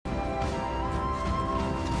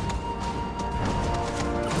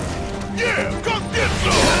Yeah, come get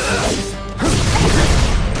some!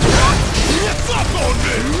 Suck on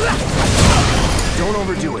me! Don't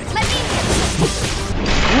overdo it. Let me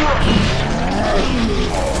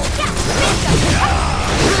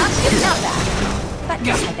Not bad, but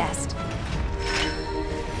not my best.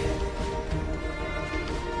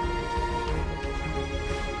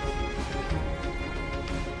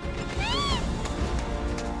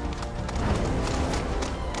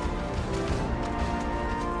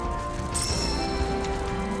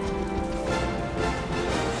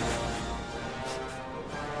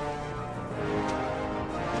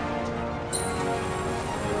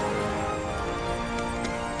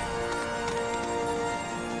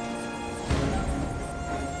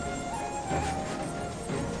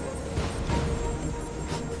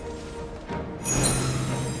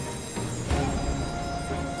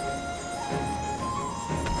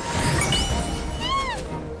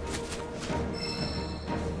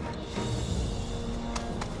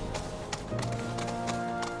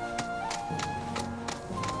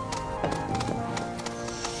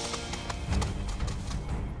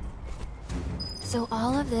 So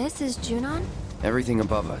all of this is Junon? Everything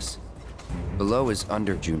above us. Below is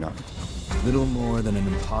under Junon. Little more than an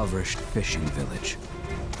impoverished fishing village.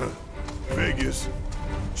 Vegas,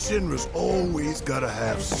 Shinra's always gotta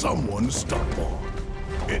have someone to stomp on.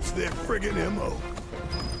 It's their friggin' MO.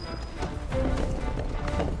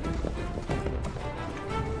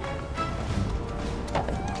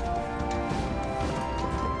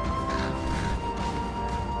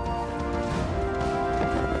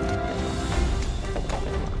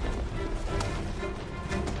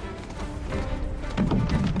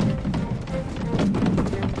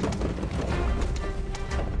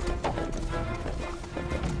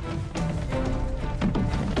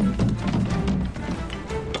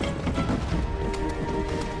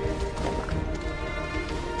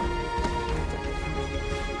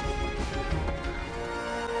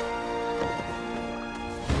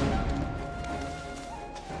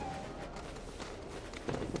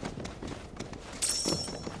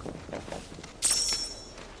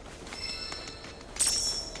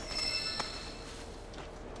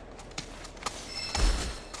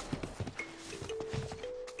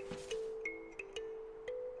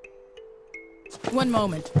 One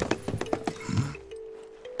moment.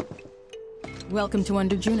 Welcome to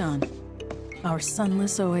Under Junon, our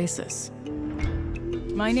sunless oasis.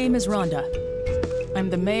 My name is Rhonda. I'm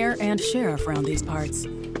the mayor and sheriff around these parts.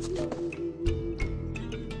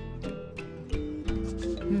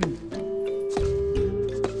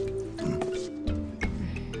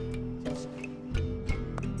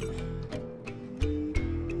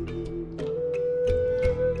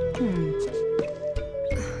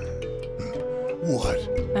 What?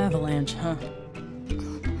 Avalanche, huh?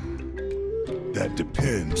 That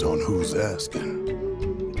depends on who's asking.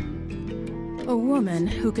 A woman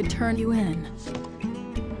who could turn you in.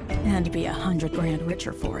 And be 100 grand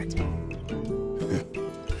richer for it.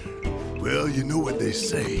 Well, you know what they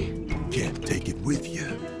say. Can't take it with you.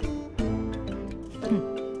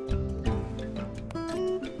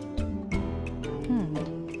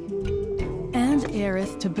 And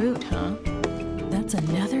heiress to boot, huh? That's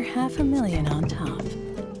another $500,000 on top.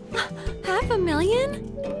 $500,000?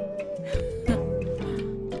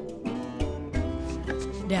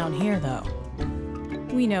 Down here, though,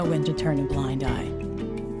 we know when to turn a blind eye.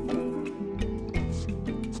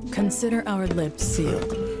 Consider our lips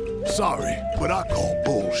sealed. Sorry, but I call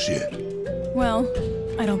bullshit. Well,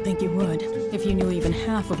 I don't think you would, if you knew even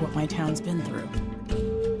half of what my town's been through.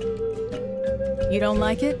 You don't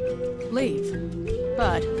like it? Leave.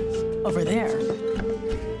 But, over there,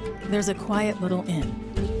 there's a quiet little inn,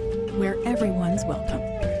 where everyone's welcome.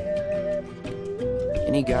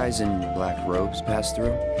 Any guys in black robes pass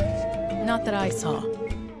through? Not that I saw.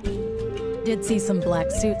 Did see some black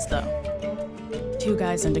suits, though. 2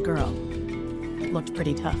 guys and a girl. Looked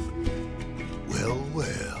pretty tough. Well,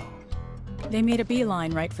 well. They made a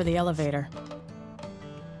beeline right for the elevator.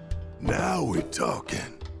 Now we're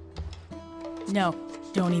talking. No,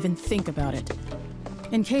 don't even think about it.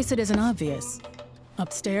 In case it isn't obvious,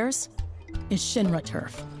 upstairs is Shinra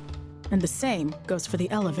turf. And the same goes for the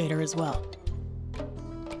elevator as well.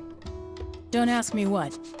 Don't ask me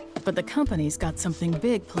what, but the company's got something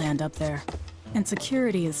big planned up there, and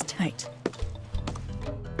security is tight.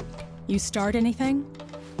 You start anything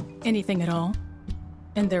at all,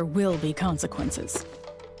 and there will be consequences.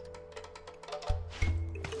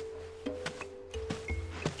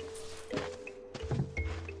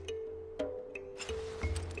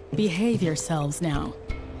 Behave yourselves now.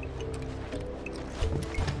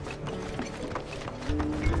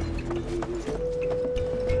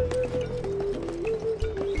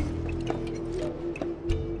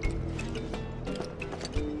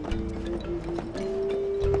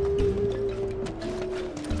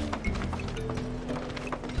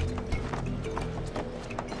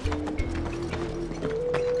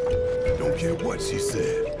 care what she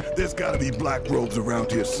said. There's gotta be black robes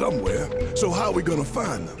around here somewhere, so how are we gonna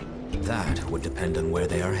find them? That would depend on where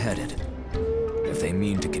they are headed. If they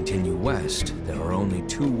mean to continue west, there are only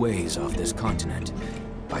two ways off this continent.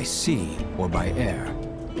 By sea or by air.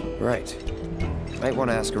 Right. Might want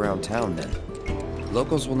to ask around town then.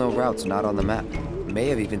 Locals will know routes not on the map. May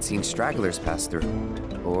have even seen stragglers pass through.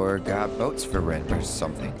 Or got boats for rent or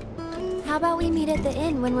something. How about we meet at the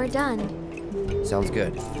inn when we're done? Sounds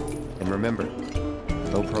good. And remember,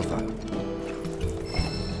 low profile.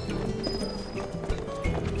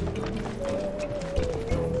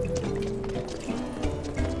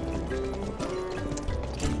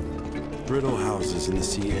 Brittle houses in the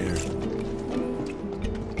sea air.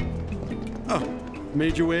 Oh,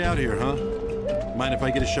 made your way out here, huh? Mind if I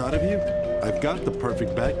get a shot of you? I've got the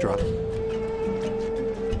perfect backdrop.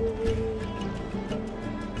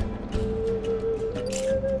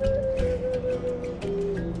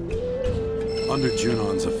 Under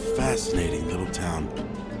Junon's a fascinating little town.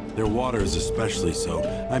 Their water is especially so.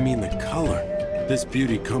 I mean the color. This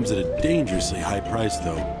beauty comes at a dangerously high price,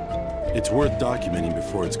 though. It's worth documenting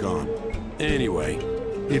before it's gone. Anyway,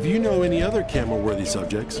 if you know any other camel-worthy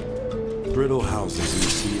subjects, brittle houses in the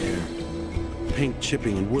sea air, paint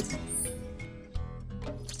chipping and wood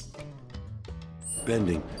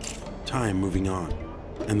bending, time moving on,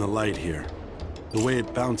 and the light here, the way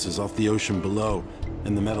it bounces off the ocean below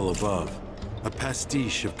and the metal above, a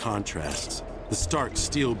pastiche of contrasts, the stark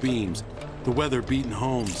steel beams, the weather-beaten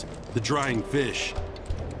homes, the drying fish.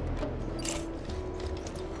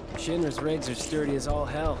 Shinra's rigs are sturdy as all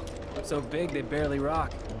hell. So big they barely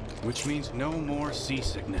rock. Which means no more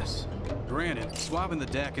seasickness. Granted, swabbing the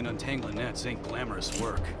deck and untangling nets ain't glamorous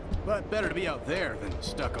work. But better to be out there than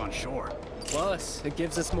stuck on shore. Plus, it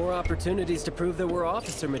gives us more opportunities to prove that we're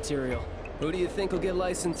officer material. Who do you think will get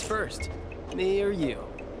licensed first? Me or you?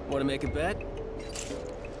 Want to make a bet?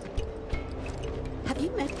 Have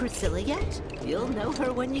you met Priscilla yet? You'll know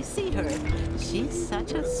her when you see her. She's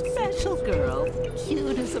such a special girl.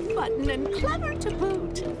 Cute as a button and clever to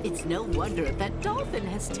boot. It's no wonder that Dolphin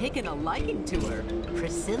has taken a liking to her.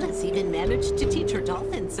 Priscilla's even managed to teach her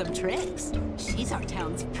Dolphin some tricks. She's our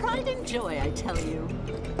town's pride and joy, I tell you.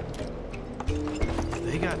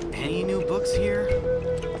 They got any new books here?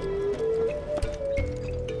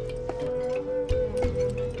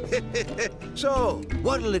 So,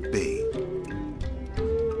 what'll it be?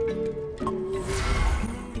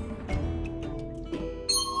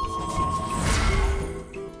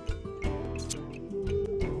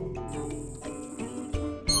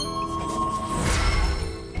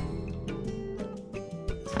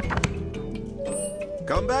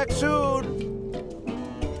 Come back soon!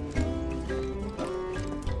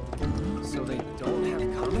 So they don't have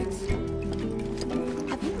comics?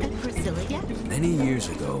 Have you met Priscilla yet? Many years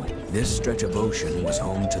ago, this stretch of ocean was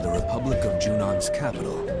home to the Republic of Junon's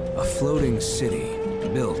capital, a floating city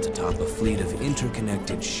built atop a fleet of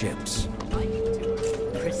interconnected ships.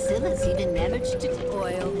 Priscilla's even managed to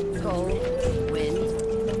oil, coal, wind.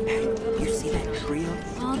 Hey, you see that trio?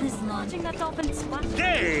 All this launching that dolphin splash.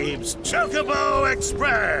 Gabe's Chocobo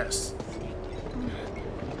Express!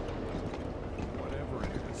 Whatever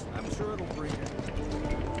it is, I'm sure it'll bring it.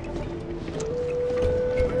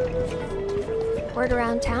 Word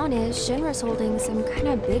around town is Shinra's holding some kind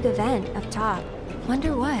of big event up top.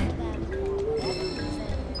 Wonder what?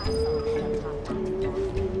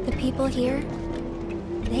 The people here,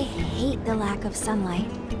 they hate the lack of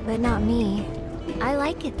sunlight, but not me. I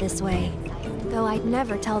like it this way, though I'd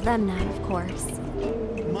never tell them that, of course.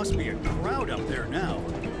 Must be a crowd up there now.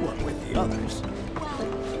 What with the others?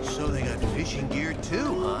 So they got fishing gear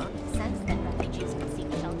too, huh? Sense that refugees can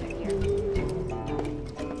seek shelter here.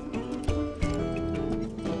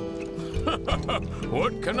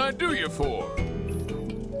 What can I do you for?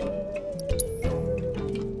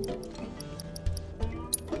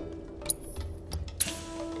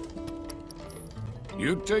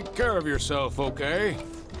 You take care of yourself, okay?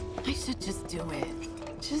 I should just do it.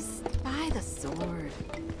 Just buy the sword.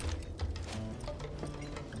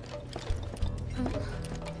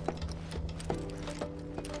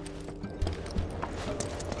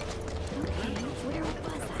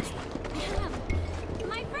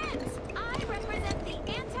 My friends, I represent the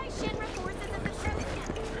anti-Shinra forces in the Sheriff.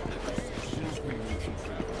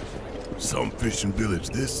 Some fishing village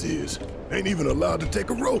this is. Ain't even allowed to take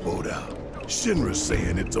a rowboat out. Shinra's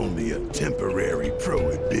saying it's only a temporary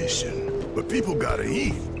prohibition, but people gotta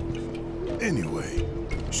eat. Anyway,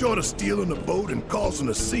 short of stealing a boat and causing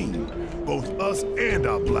a scene, both us and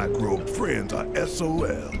our black-robed friends are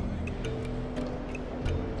SOL.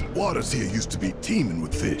 Waters here used to be teeming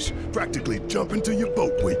with fish, practically jump into your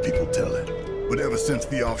boat, way people tell it. But ever since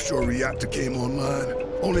the offshore reactor came online,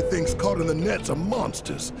 only things caught in the nets are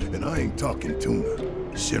monsters, and I ain't talking tuna.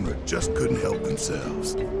 Shinra just couldn't help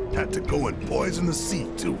themselves. Had to go and poison the sea,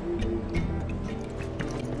 too.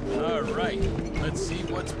 All right, let's see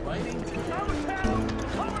what's biting.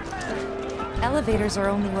 Elevators are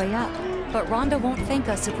only way up, but Rhonda won't thank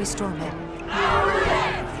us if we storm it.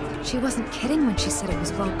 She wasn't kidding when she said it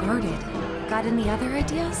was well guarded. Got any other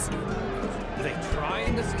ideas? Are they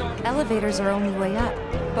trying to stop? Elevators are only way up,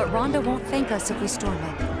 but Rhonda won't thank us if we storm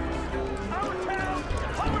it.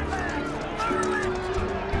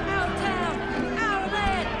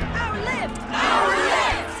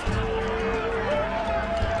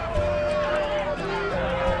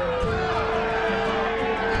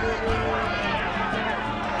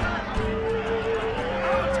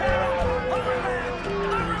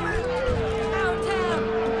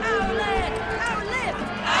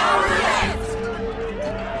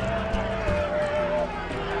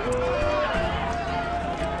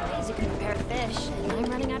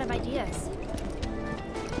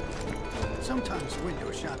 Sometimes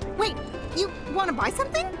window shopping. Wait, you want to buy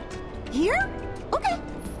something? Here? Okay.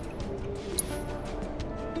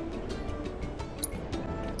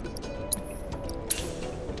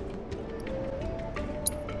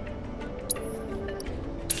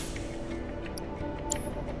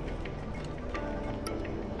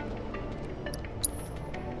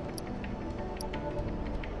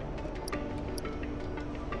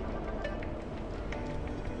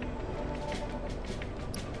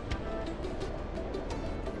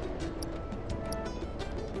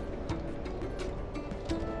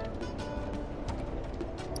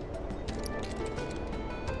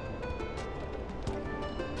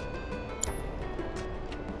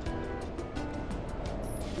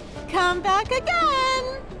 Come back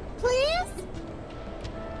again, please?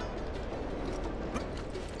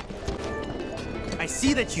 I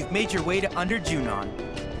see that you've made your way to Under Junon.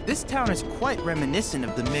 This town is quite reminiscent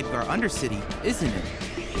of the Midgar Undercity, isn't it?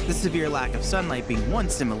 The severe lack of sunlight being one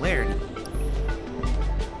similarity.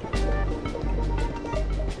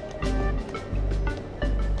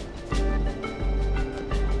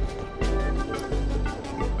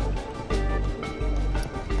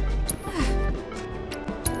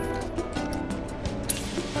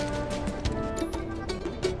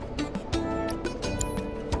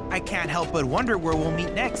 I can't help but wonder where we'll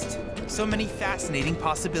meet next. So many fascinating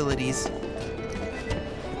possibilities.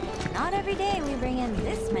 Not every day we bring in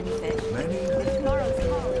this many fish. Tomorrow's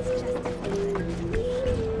call is just...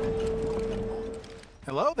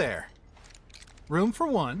 Hello there. Room for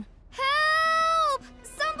one. Help!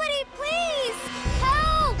 Somebody, please!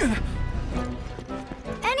 Help!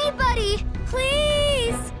 Anybody,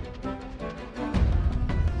 please!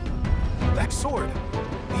 That sword.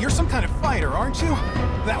 You're some kind of fighter, aren't you?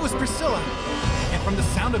 That was Priscilla. And from the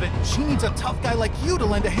sound of it, she needs a tough guy like you to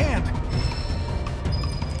lend a hand.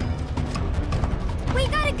 We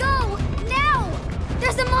gotta go! Now!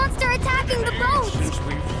 There's a monster attacking the boat!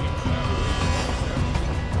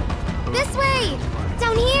 This way!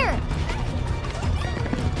 Down here!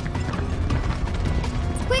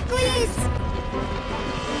 Quickly!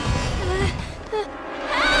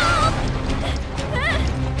 Help!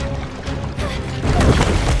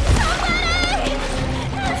 Somebody!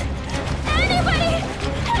 Anybody!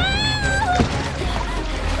 Help!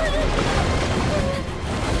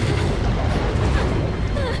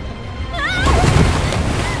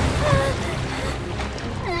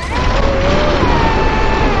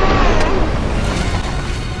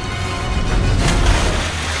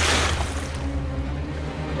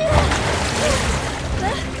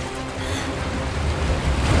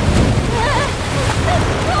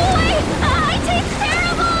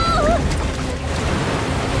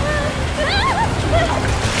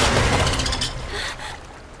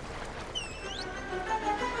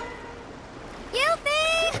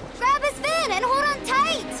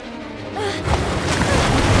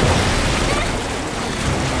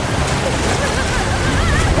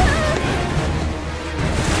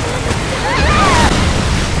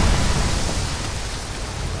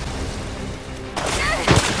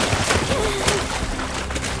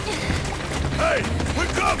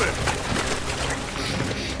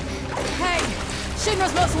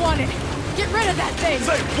 Shinra's most wanted. Get rid of that thing.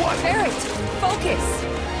 Say what? Barrett, focus.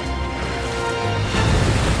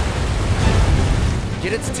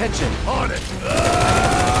 Get its attention. On it.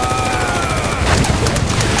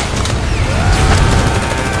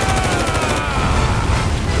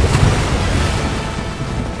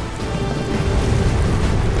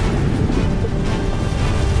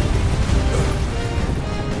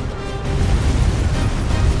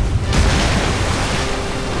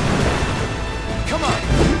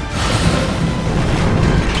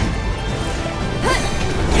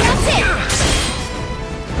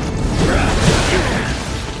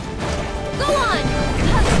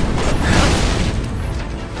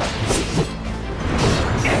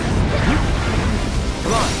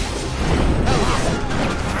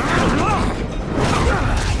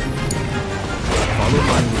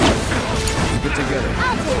 together.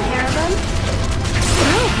 I'll take care of them.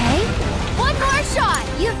 Okay. One more shot.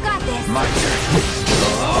 You've got this. My turn.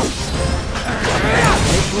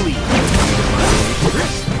 Take the lead.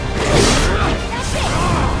 That's it.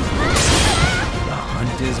 The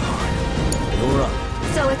hunt is on. You're up.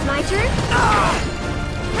 So it's my turn?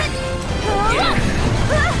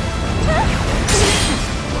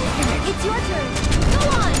 It's your turn. Go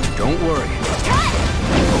on. Don't worry.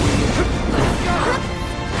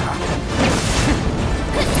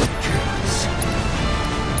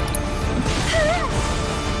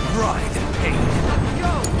 Writhe in pain.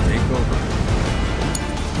 Take over.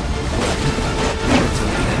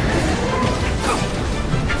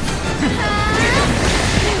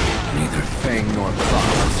 Neither fang nor claw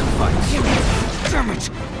will suffice. Damn it!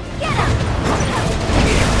 Get him!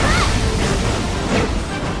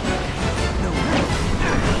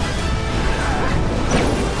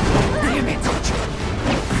 Damn it!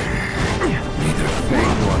 Neither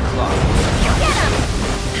fang nor claw will suffice. Get him!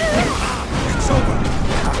 It's over.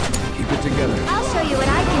 Keep it together. I'll show you what I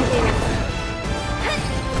can do.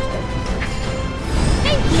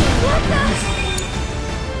 Thank you. What the?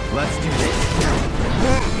 Let's do this.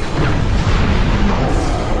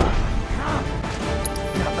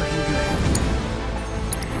 Not looking good.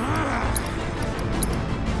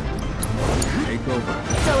 Take over.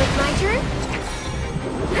 So it's my turn?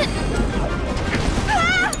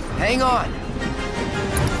 Hang on.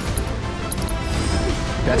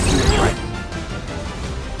 Best do it right.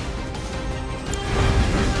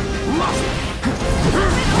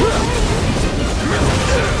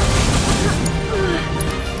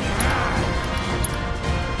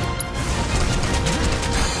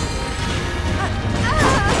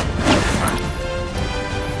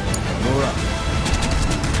 You're up.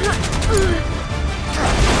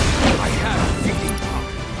 I have feeding power.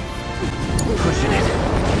 Pushing it.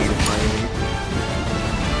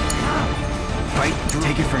 Fight.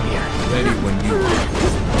 Take it from here. Ready when you are.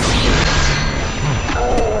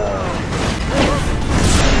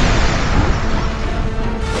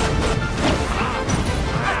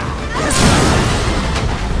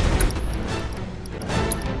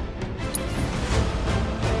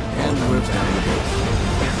 And we're back.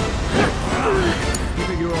 Give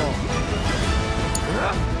it your all.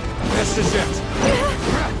 This is it.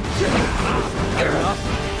 Enough.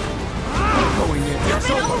 Going in. It's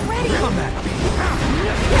over. Come at me.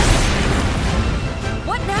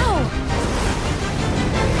 What now?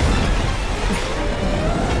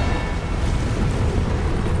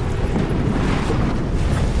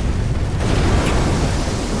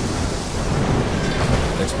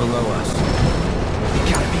 It's below us.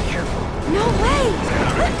 Gotta be careful. No way!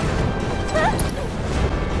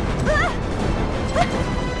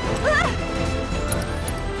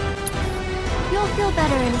 You'll feel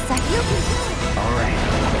better in a second. You can do it. All right.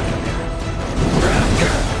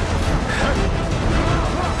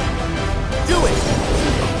 Do it!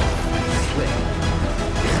 Slip.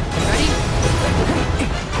 Ready?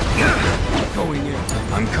 Going in.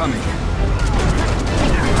 I'm coming.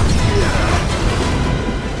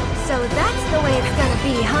 So that's the way it's gonna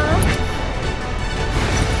be, huh?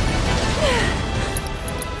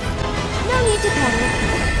 No need to panic.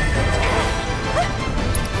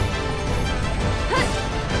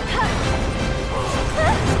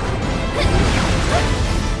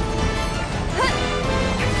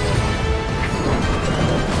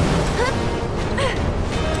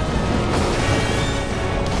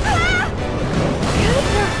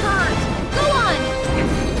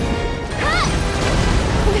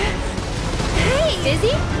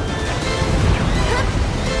 Busy?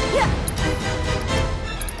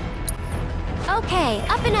 Okay,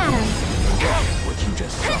 up and at 'em. What you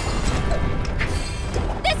just saw.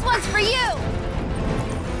 This one's for you!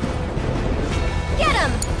 Get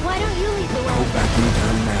 'em! Why don't you lead the Go way? back in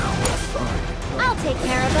time now. Fine. I'll take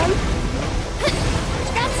care of them.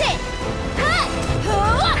 That's it!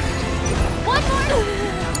 One more!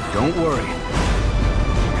 Don't worry.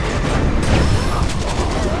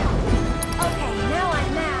 Okay, now I'm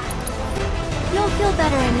mad. You'll feel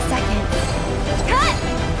better in a second. Cut!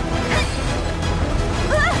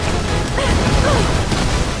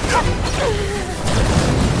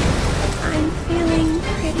 I'm feeling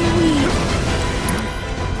pretty weak.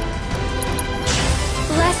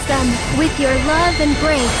 Bless them with your love and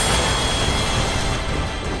grace.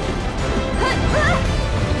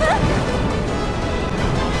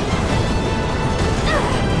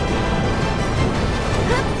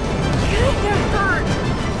 Kinda hurt.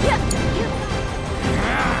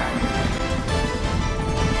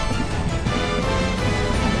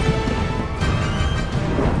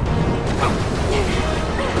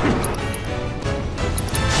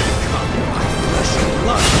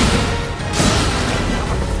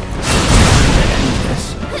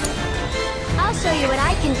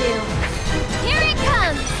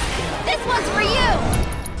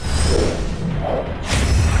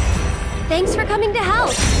 Thanks for coming to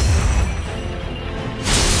help.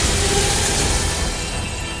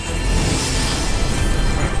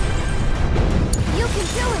 You can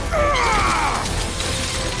do it.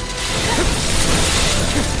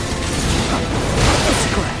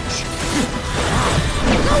 Scratch.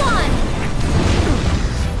 Go on.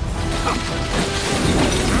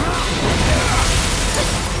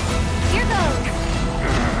 Here goes.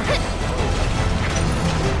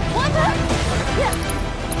 One more.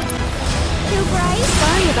 Too bright?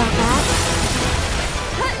 Sorry about that.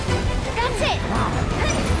 That's it!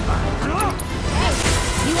 Hey,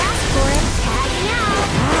 you asked for it. Tag me out!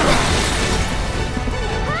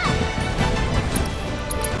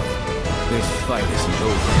 This fight isn't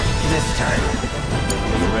over. This time.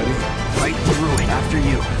 You ready? Fight through it after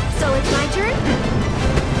you. So it's my turn?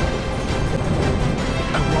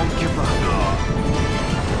 I won't give up.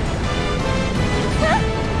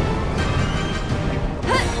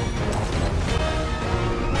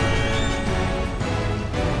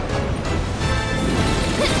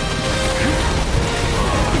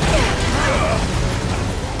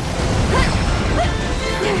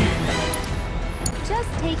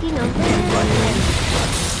 Just taking a little.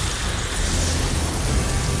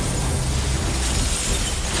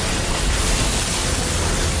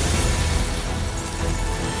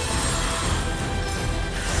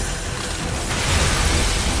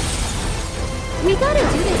 We gotta do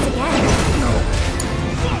this again. No.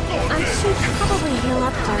 I should probably heal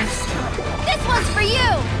up first. This one's for you!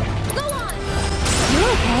 Go on! You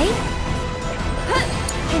okay?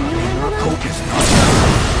 Can you handle them? Hope is not.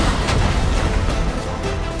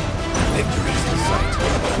 Victory's in sight.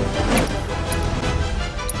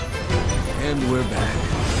 And we're back.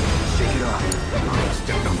 Shake it off. I've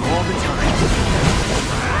stepped on all the time.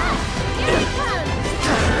 Here it comes!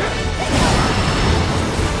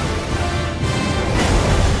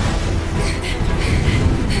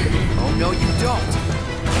 Oh no, you don't!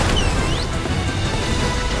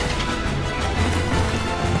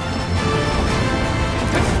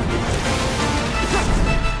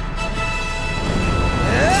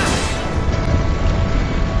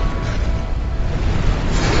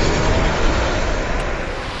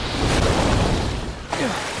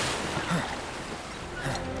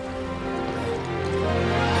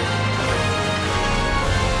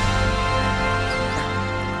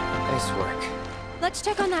 Nice work. Let's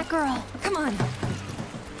check on that girl. Come on.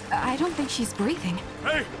 I don't think she's breathing.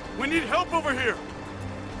 Hey, we need help over here!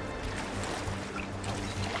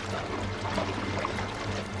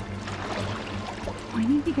 I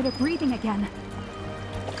need to get her breathing again.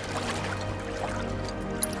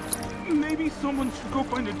 Maybe someone should go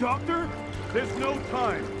find a doctor? There's no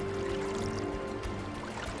time.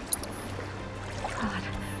 God,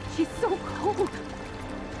 she's so cold.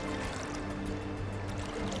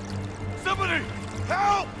 Somebody,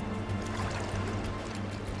 help!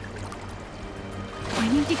 I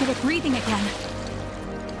need to get her breathing again.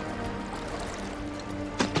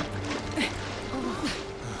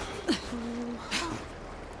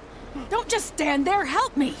 Don't just stand there,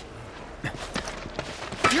 help me!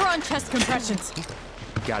 You're on chest compressions.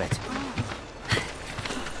 Got it.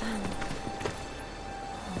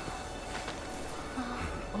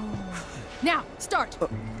 Now, start!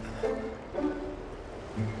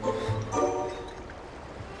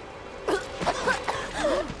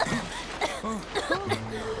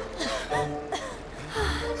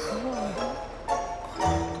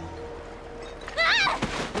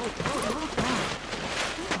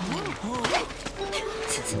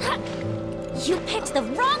 You picked the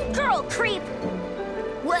wrong girl, creep!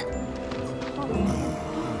 What?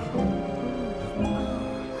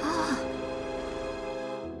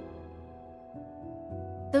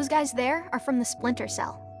 Those guys there are from the Splinter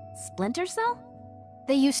Cell. Splinter Cell?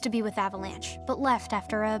 They used to be with Avalanche, but left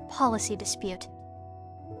after a policy dispute.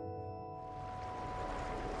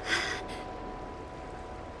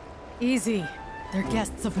 Easy. They're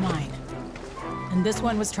guests of mine. And this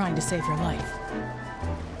one was trying to save your life.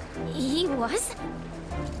 He was?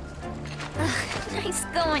 Nice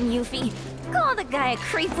going, Yuffie. Call the guy a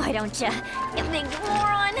creep, why don't ya? You big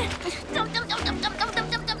moron!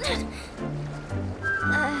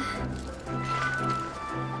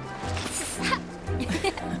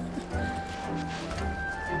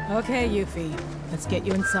 Okay, Yuffie. Let's get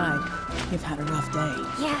you inside. You've had a rough day.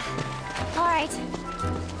 Yeah. All right.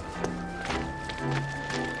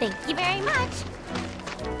 Thank you very much.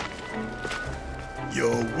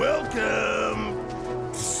 You're welcome.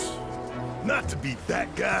 Not to be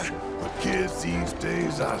that guy, but kids these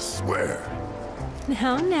days, I swear.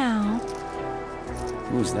 Now.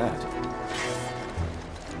 Who's that?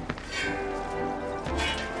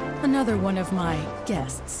 Another one of my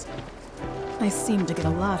guests. I seem to get a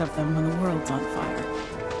lot of them when the world's on fire.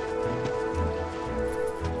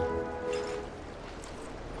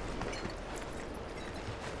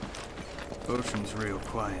 Ocean's real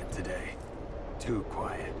quiet today. Too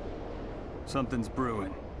quiet. Something's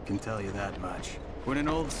brewing, can tell you that much. When an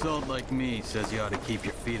old salt like me says you ought to keep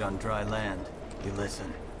your feet on dry land, you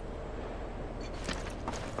listen.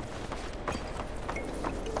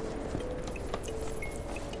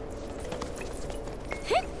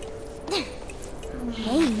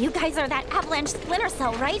 Hey, you guys are that Avalanche splinter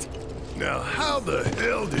cell, right? Now, how the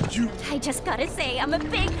hell did you... I just gotta say, I'm a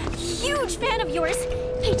big, huge fan of yours.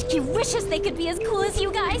 HQ wishes they could be as cool as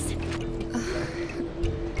you guys.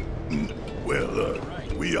 Well,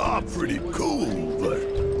 we are pretty cool, but...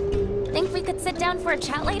 Think we could sit down for a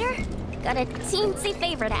chat later? Got a teensy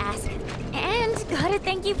favor to ask. And gotta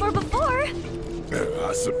thank you for before.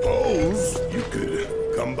 I suppose you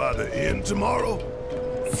could come by the inn tomorrow?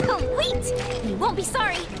 Sweet! You won't be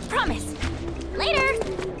sorry, promise. Later!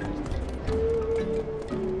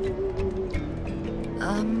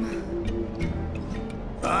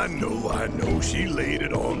 I know, she laid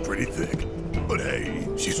it on pretty thick. But hey,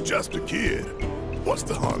 she's just a kid. What's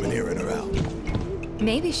the harm in hearing her out?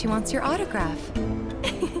 Maybe she wants your autograph.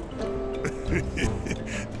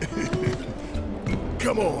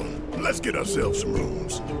 Come on, let's get ourselves some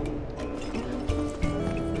rooms.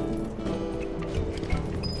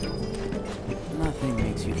 Nothing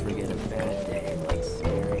makes you forget a bad day like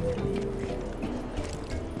staring at me.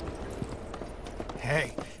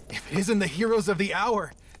 Hey, if it isn't the heroes of the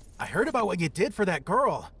hour, I heard about what you did for that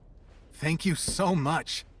girl. Thank you so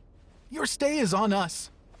much. Your stay is on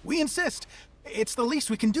us. We insist. It's the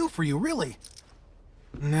least we can do for you, really.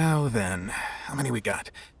 Now then, how many we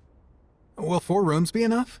got? Will 4 rooms be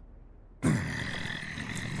enough?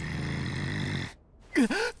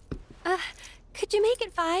 Could you make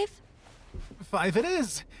it 5? 5 it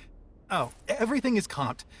is. Oh, everything is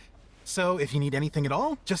comped. So if you need anything at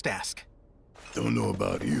all, just ask. Don't know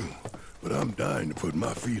about you, but I'm dying to put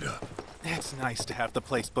my feet up. It's nice to have the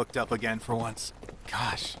place booked up again for once.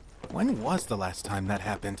 Gosh, when was the last time that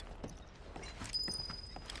happened?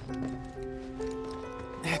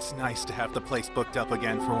 It's nice to have the place booked up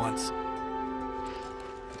again for once.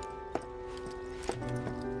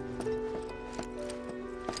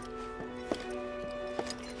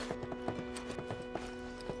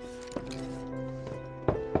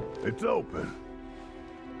 It's open.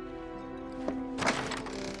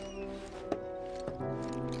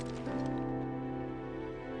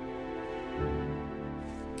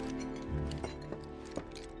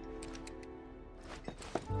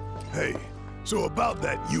 Hey, so about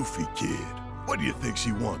that Yuffie kid, what do you think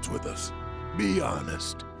she wants with us? Be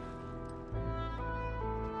honest.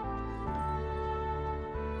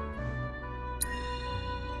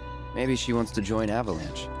 Maybe she wants to join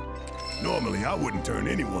Avalanche. Normally, I wouldn't turn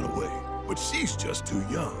anyone away, but she's just too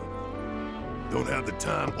young. Don't have the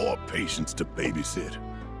time or patience to babysit.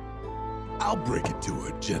 I'll break it to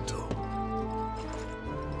her gentle.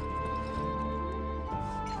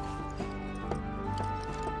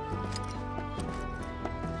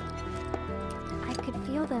 I could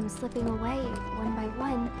feel them slipping away, one by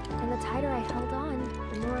one, and the tighter I held on,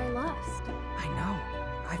 the more I lost. I know.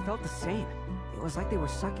 I felt the same. It was like they were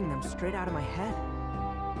sucking them straight out of my head.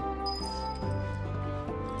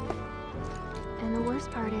 And the worst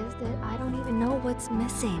part is that I don't even know what's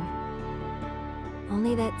missing.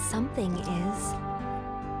 Only that something is.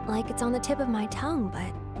 Like it's on the tip of my tongue,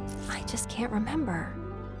 but I just can't remember.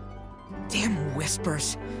 Damn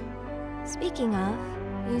whispers. Speaking of,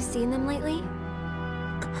 you seen them lately?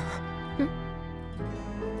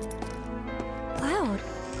 Cloud.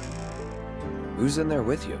 Who's in there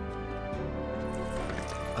with you?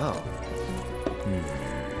 Oh.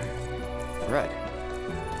 Red.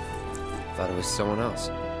 Thought it was someone else.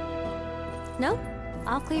 Nope.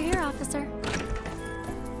 All clear here, officer.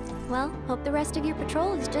 Well, hope the rest of your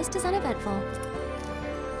patrol is just as uneventful.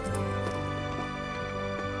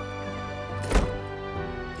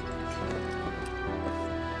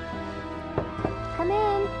 Come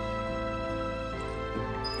in.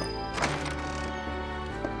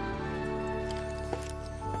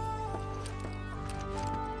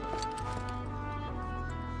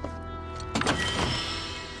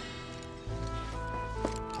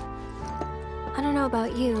 I don't know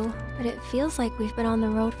about you, but it feels like we've been on the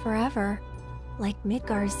road forever. Like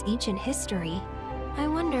Midgar's ancient history. I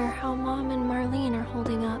wonder how Mom and Marlene are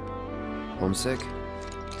holding up. Homesick?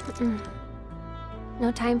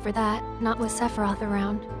 No time for that, not with Sephiroth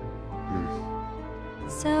around.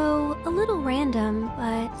 So, a little random,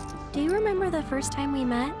 but do you remember the first time we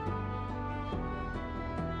met?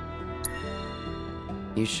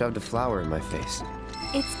 You shoved a flower in my face.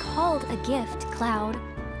 It's called a gift, Cloud.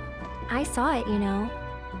 I saw it, you know,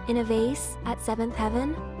 in a vase at 7th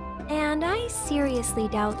Heaven, and I seriously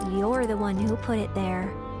doubt you're the one who put it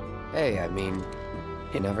there. Hey, I mean,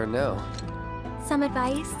 you never know. Some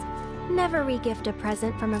advice? Never re-gift a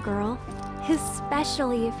present from a girl,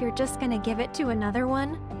 especially if you're just gonna give it to another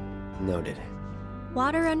one. Noted.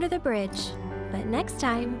 Water under the bridge, but next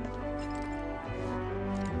time.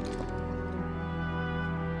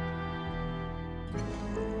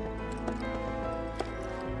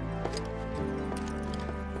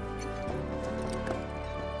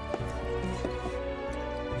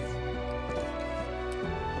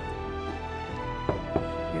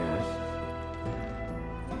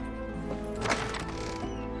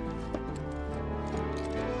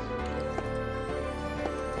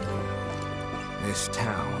 This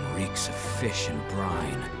town reeks of fish and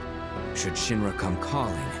brine. Should Shinra come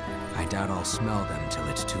calling, I doubt I'll smell them till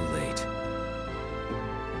it's too late.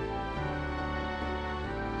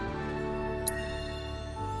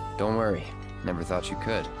 Don't worry. Never thought you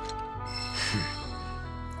could.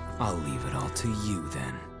 I'll leave it all to you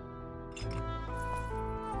then.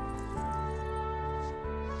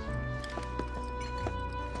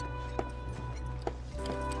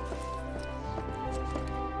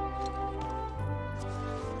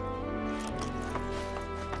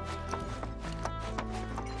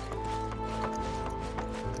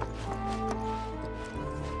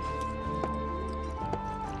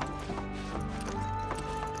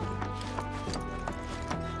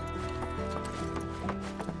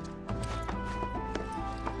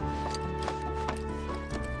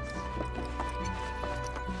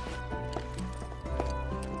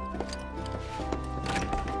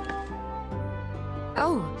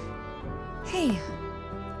 Oh, hey.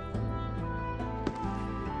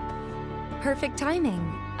 Perfect timing.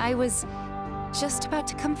 I was just about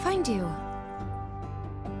to come find you.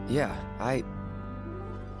 Yeah,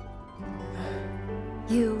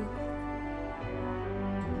 You...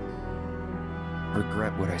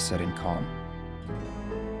 regret what I said in calm.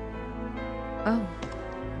 Oh.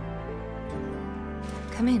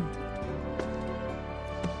 Come in.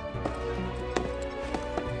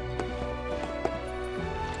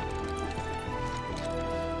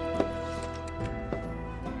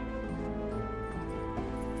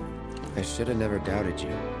 I should have never doubted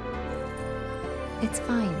you. It's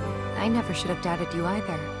fine. I never should have doubted you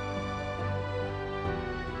either.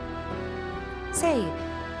 Say,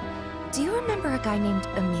 do you remember a guy named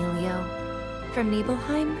Emilio from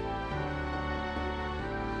Nibelheim?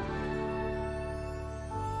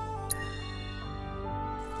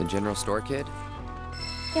 The general store kid?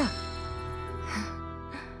 Yeah.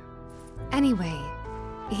 Anyway,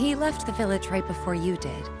 he left the village right before you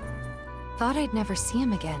did. Thought I'd never see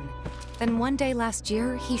him again. Then one day last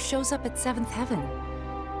year, he shows up at 7th Heaven.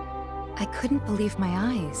 I couldn't believe my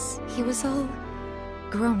eyes. He was all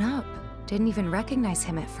grown up. Didn't even recognize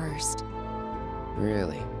him at first.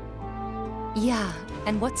 Really? Yeah,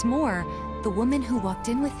 and what's more, the woman who walked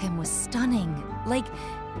in with him was stunning. Like,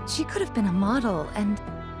 she could have been a model, and...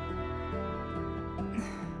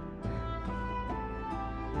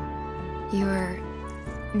 You're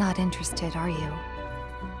not interested, are you?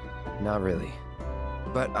 Not really.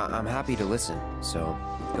 But I'm happy to listen, so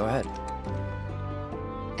go ahead.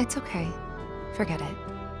 It's okay. Forget it.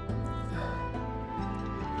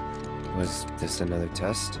 Was this another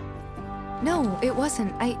test? No, it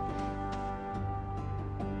wasn't.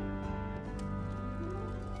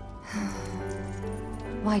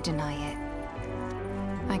 Why deny it?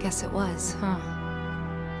 I guess it was, huh?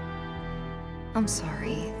 I'm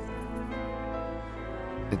sorry.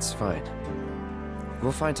 It's fine.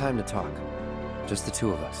 We'll find time to talk. Just the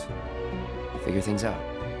two of us. Figure things out.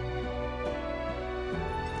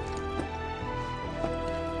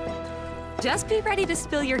 Just be ready to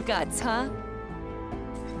spill your guts, huh?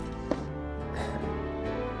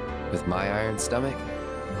 With my iron stomach?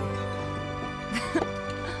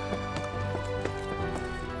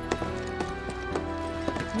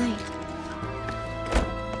 Night.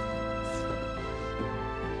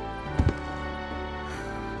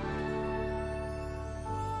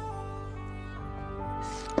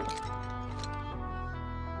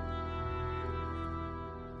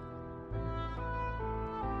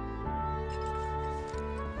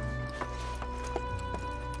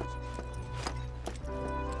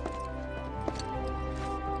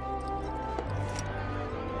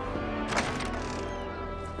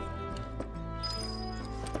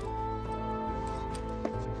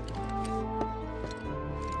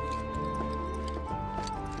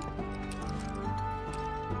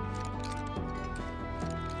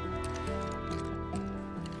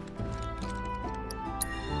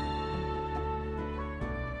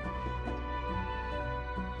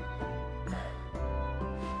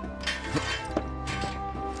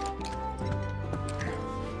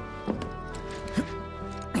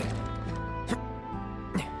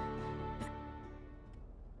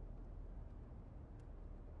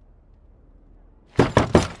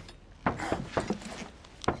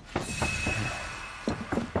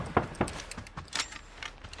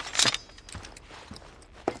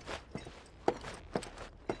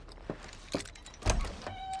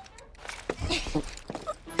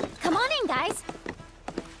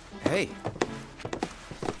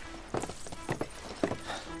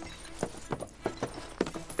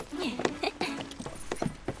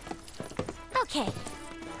 Okay,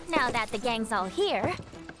 now that the gang's all here,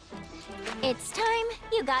 it's time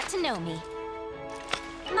you got to know me.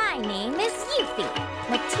 My name is Yuffie,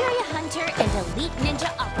 materia hunter and elite ninja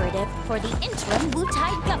operative for the interim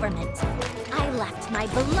Wutai government. I left my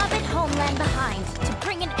beloved homeland behind to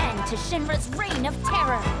bring an end to Shinra's reign of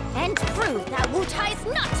terror and prove that Wutai's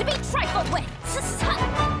not to be trifled with.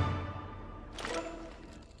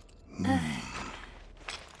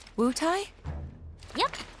 Wutai?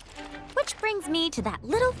 Yep. Which brings me to that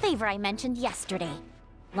little favor I mentioned yesterday.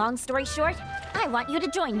 Long story short, I want you to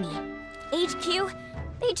join me. HQ,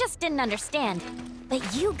 they just didn't understand,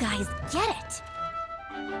 but you guys get it.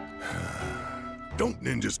 Don't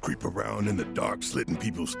ninjas creep around in the dark slitting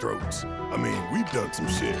people's throats? I mean, we've done some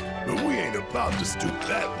shit, but we ain't about to stoop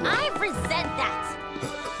that low. I resent that.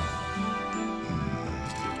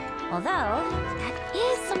 Although, that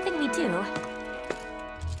is something we do.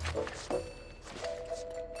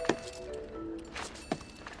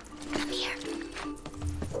 Come here.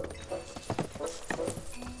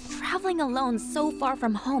 Traveling alone so far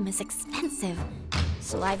from home is expensive.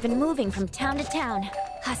 So I've been moving from town to town,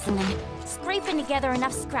 hustling, scraping together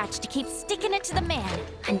enough scratch to keep sticking it to the man.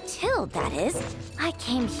 Until, that is, I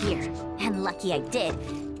came here. And lucky I did,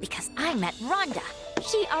 because I met Rhonda.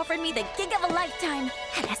 She offered me the gig of a lifetime,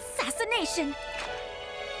 an assassination.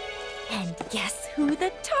 And guess who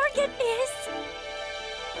the target is?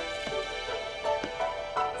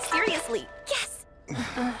 Seriously, guess.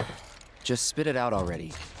 Just spit it out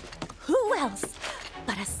already. Who else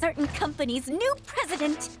but a certain company's new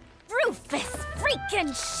president, Rufus freaking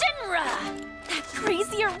Shinra! That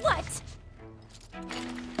crazy or what?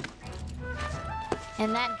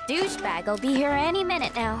 And that douchebag will be here any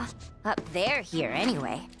minute now. Up there here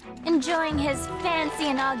anyway. Enjoying his fancy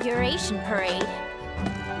inauguration parade.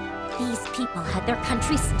 These people had their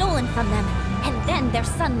country stolen from them, and then their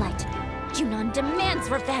sunlight. Junon demands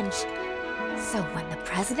revenge. So when the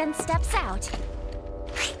president steps out...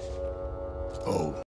 Oh.